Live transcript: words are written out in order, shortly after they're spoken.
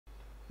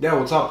Yeah,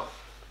 what's up?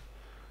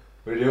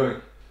 What are you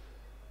doing?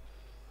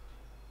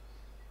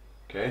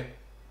 Okay.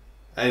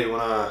 Hey, you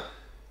wanna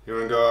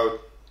go out,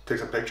 take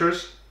some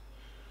pictures?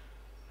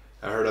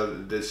 I heard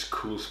of this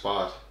cool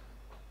spot.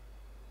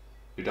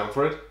 You down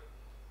for it?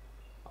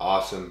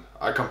 Awesome.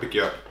 I come pick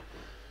you up.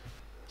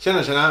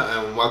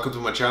 Tjena and welcome to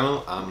my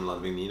channel. I'm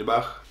Ludwig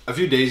Niederbach. A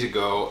few days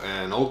ago,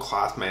 an old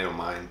classmate of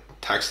mine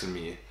texted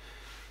me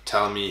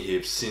telling me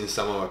he'd seen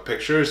some of my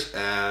pictures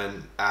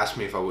and asked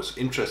me if I was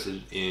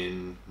interested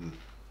in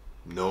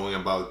knowing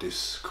about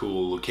this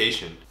cool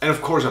location. And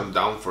of course I'm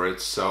down for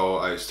it, so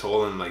I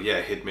told him like, yeah,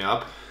 hit me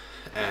up.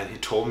 And he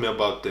told me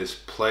about this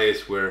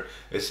place where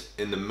it's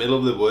in the middle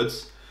of the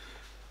woods.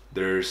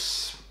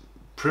 There's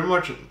pretty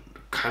much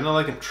kind of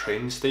like a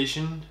train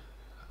station.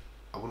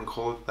 I wouldn't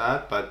call it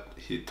that, but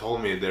he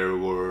told me there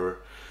were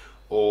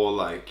all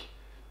like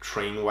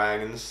train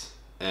wagons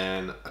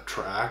and a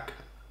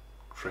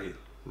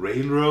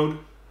railroad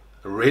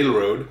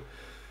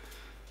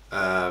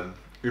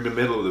in the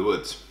middle of the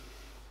woods.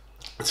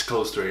 It's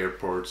close to the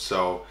airport,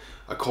 so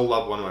I called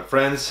up one of my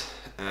friends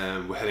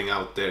and we're heading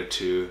out there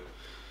to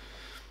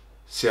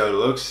see how it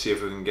looks, see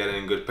if we can get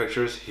any good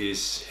pictures. He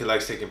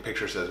likes taking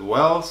pictures as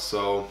well,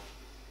 so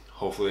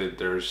hopefully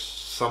there's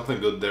something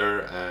good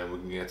there and we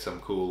can get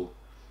some cool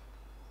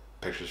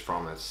pictures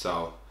from it.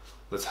 So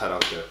let's head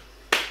out there.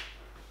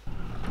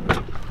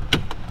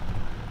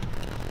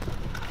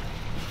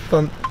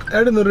 Fan,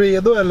 är du nog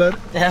redo eller?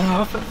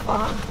 Ja, för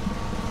fan.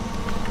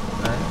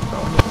 Nej,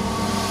 bra.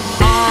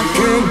 I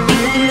can't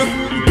get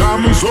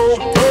diamonds so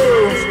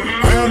pearls,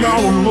 and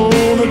I'm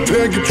gonna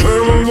take you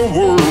traveling the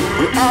world.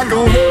 But I can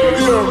love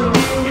you,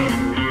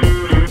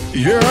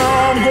 yeah,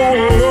 I'm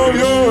gonna love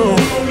you.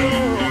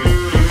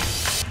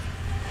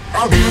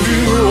 I'll give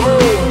you all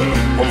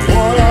of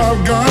what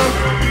I've got,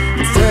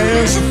 the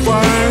fancy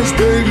finds,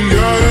 baby, I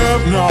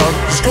have not.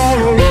 Just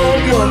gonna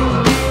love you,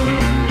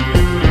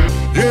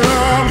 yeah,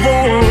 I'm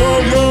gonna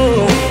love you.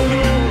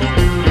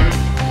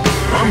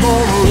 I'm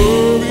gonna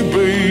love you,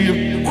 baby.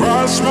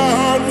 Cross my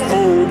heart and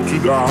hope to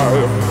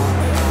die.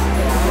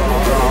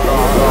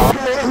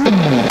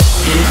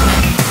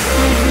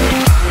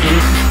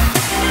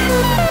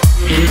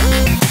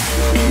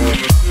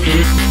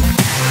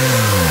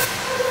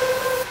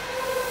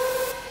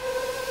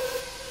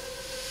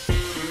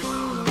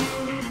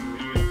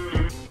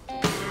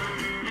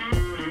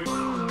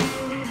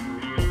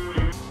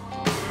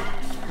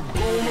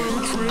 Golden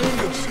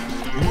trinkets,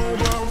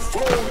 mobile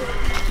phone,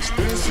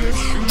 expensive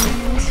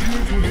shoes, you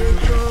can get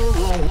your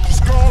own.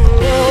 Just gonna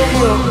love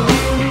you,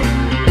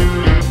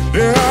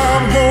 yeah,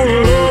 I'm gonna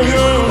love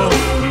you.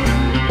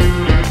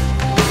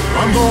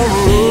 I'm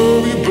gonna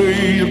love you,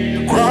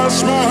 babe.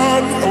 Cross my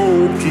heart and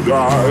hope to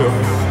die.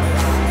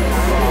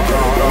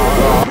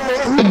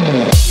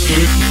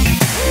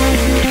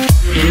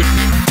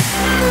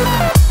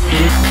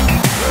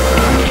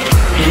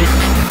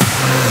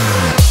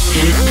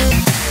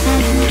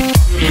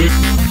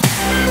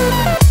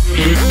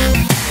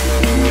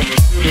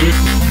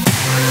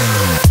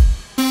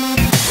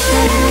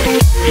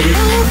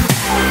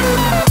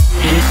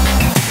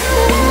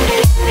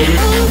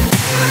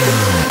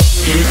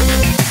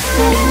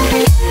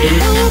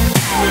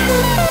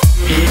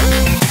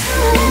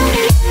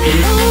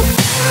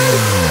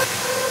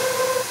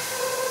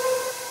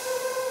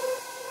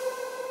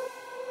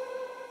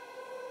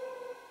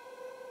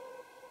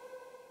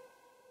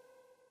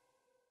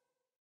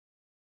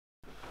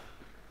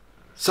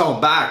 So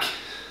I'm back.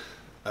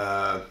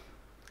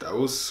 That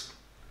was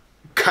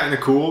kind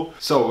of cool.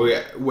 So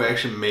we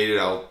actually made it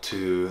out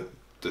to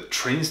the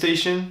train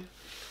station,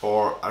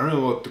 or I don't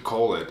know what to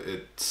call it.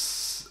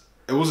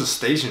 It was a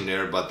station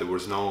there, but there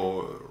was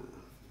no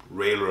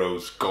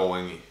railroads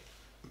going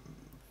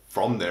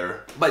from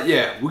there. But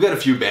yeah, we got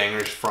a few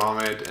bangers from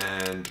it,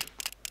 and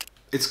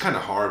it's kind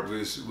of hard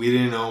because we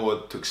didn't know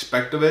what to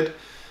expect of it.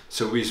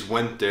 So we just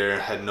went there,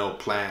 had no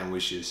plan, we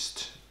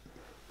just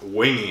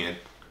winging it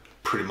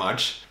pretty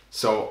much.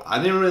 So I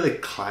didn't really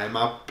climb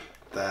up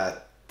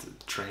that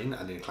train,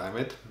 I didn't climb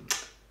it,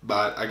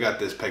 but I got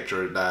this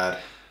picture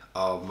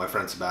of my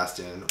friend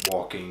Sebastian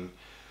walking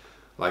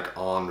like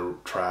on the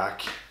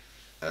track.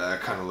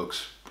 Kind of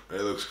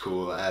looks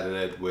cool. I added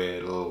it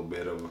with a little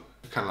bit of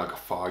kind of like a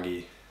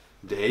foggy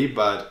day,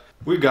 but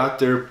we got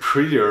there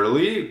pretty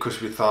early because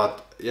we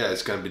thought, yeah,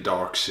 it's gonna be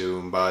dark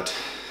soon, but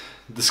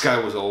the sky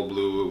was all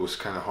blue. It was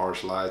kind of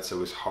harsh light, so it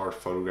was hard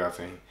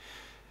photographing.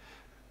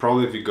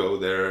 Probably if you go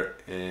there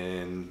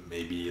and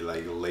maybe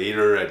like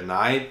later at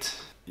night,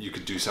 you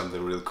could do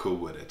something real cool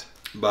with it.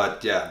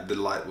 But yeah, the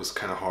light was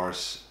kind of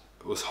harsh.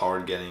 It was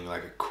hard getting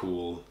like a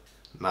cool,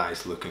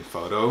 nice looking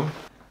photo.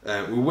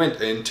 And we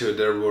went into,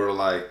 there were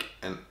like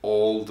an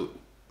old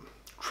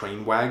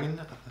train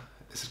wagon.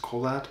 Is it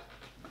called that?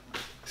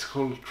 It's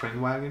called a train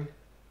wagon?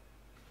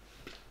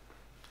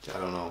 I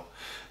don't know.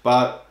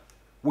 But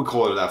we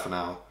call it that for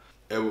now.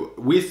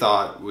 We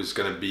thought it was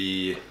gonna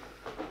be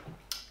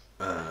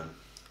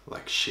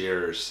like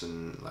chairs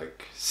and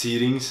like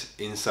seatings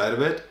inside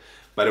of it,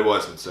 but it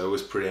wasn't, so it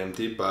was pretty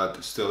empty,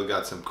 but still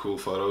got some cool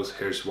photos.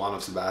 Here's one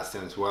of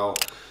Sebastian as well.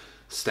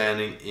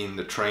 standing in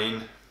the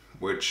train,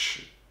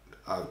 which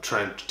I'm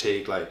trying to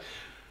take like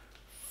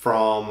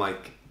from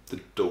like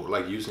the door,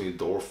 like using the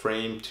door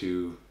frame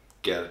to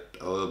get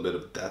a little bit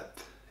of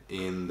depth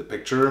in the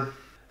picture.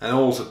 And I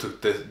also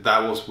took this,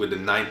 that was with the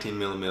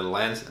 19mm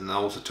lens, and I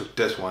also took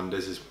this one.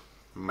 This is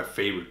my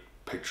favorite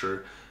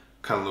picture.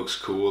 Kind of looks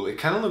cool. It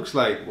kind of looks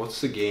like,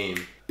 what's the game?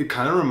 It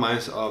kind of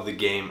reminds of the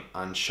game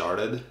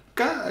Uncharted.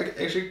 I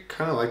actually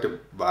kind of like the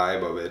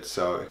vibe of it.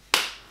 So,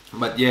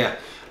 but yeah,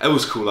 it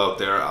was cool out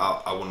there.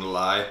 I wouldn't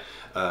lie.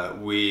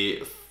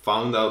 We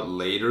found out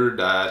later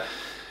that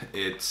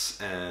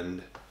it's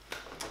an,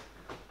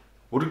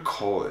 what do you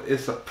call it?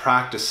 It's a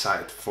practice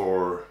site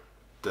for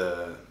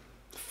the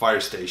fire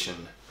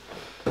station.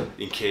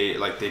 In case,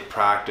 like, they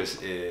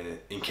practice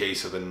in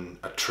case of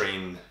a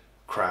train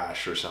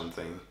crash or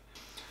something.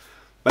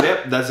 But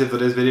yeah, that's it for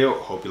this video.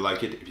 Hope you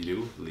like it. If you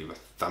do, leave a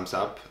thumbs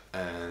up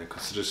and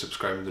consider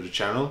subscribing to the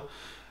channel.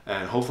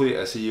 And hopefully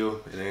I see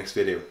you in the next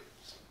video.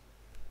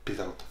 Peace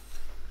out.